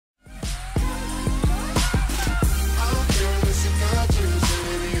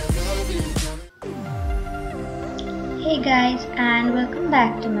guys, and welcome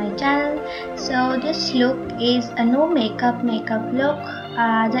back to my channel. So this look is a no makeup look.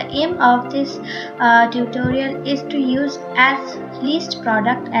 The aim of this tutorial is to use as least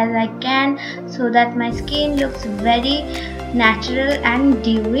product as I can so that my skin looks very natural and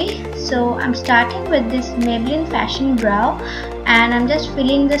dewy. So I'm starting with this Maybelline Fashion Brow and I'm just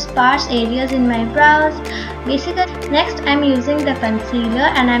filling the sparse areas in my brows. Basically, next I'm using the concealer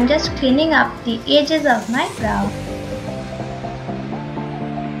and I'm just cleaning up the edges of my brow.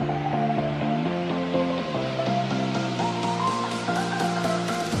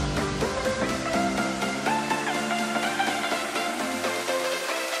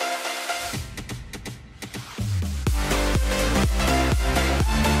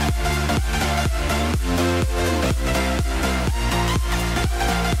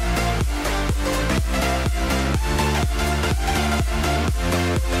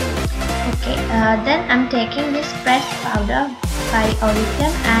 Then I'm taking this pressed powder by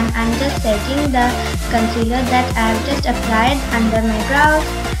Oriflame and I'm just setting the concealer that I've just applied under my brows.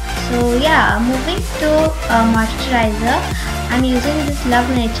 So yeah, moving to moisturizer, I'm using this Love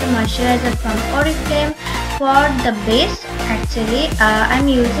Nature moisturizer from Oriflame. For the base, actually, I'm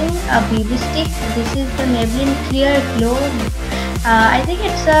using a BB stick. This is the Maybelline Clear Glow. I think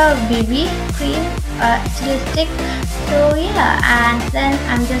it's a BB cream stick. So yeah, and then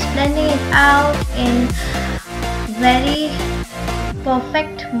I'm just blending it out in very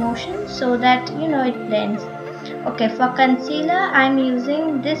perfect motion so that it blends. Okay, for concealer I'm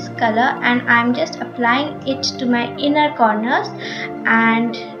using this color and I'm just applying it to my inner corners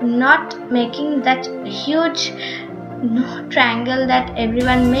and not making that huge triangle that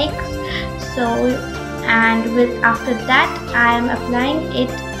everyone makes. So after that I am applying it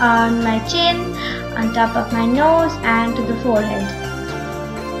on my chin, on top of my nose and to the forehead.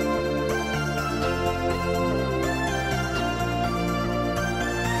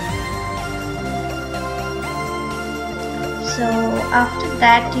 So after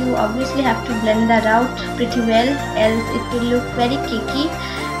that you obviously have to blend that out pretty well, else it will look very cakey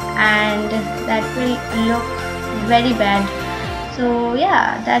and that will look very bad. So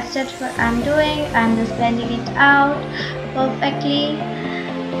yeah, that's just what I'm doing. I'm just blending it out perfectly.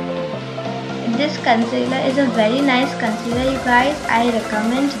 This concealer is a very nice concealer, you guys. I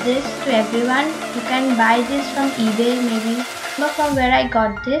recommend this to everyone. You can buy this from eBay, maybe from where I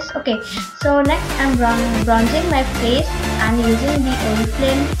got this. Okay, so next I'm bronzing my face. I'm using the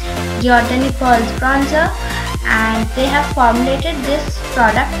Oriflame Giordani Pearls bronzer and they have formulated this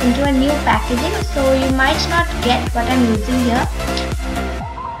product into a new packaging, so you might not get what I'm using here.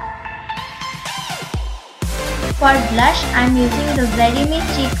 For blush, I'm using the Veryme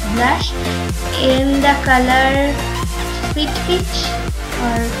Cheek Blush in the color Sweet Peach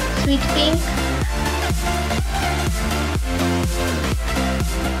or Sweet Pink.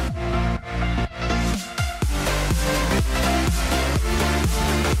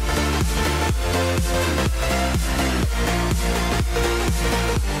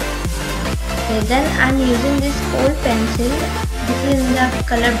 Okay, then I'm using this kohl pencil. This is in the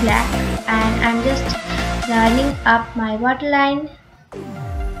color black and I'm just lining up my waterline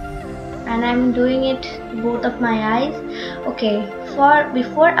and I'm doing it both of my eyes. Okay,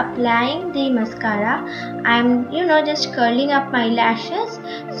 before applying the mascara, I'm just curling up my lashes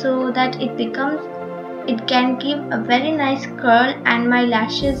so that it can give a very nice curl and my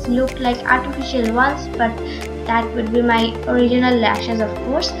lashes look like artificial ones, but that would be my original lashes, of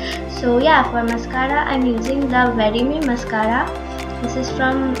course. So yeah, for mascara I'm using the Veryme mascara.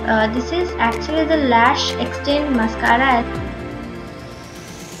 This is actually the Lash Extend mascara.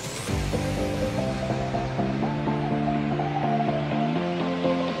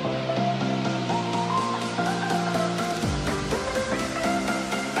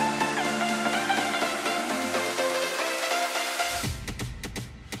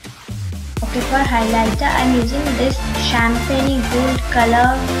 Okay, for highlighter I'm using this champagne gold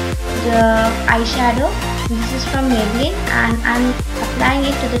color, the eyeshadow. This is from Maybelline and I'm applying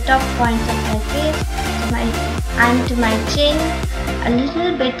it to the top points of my face, to my chin, a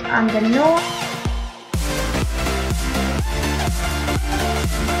little bit on the nose.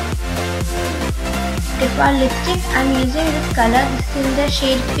 Okay, for lipstick I'm using this color. This is in the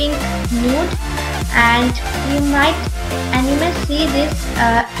shade Pink Nude and you may see this,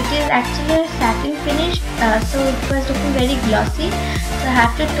 it is actually a satin finish, so it was looking very glossy, so I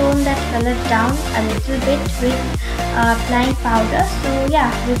have to tone that color down a little bit with applying powder. So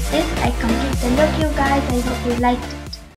yeah, with this I complete the look, you guys. I hope you liked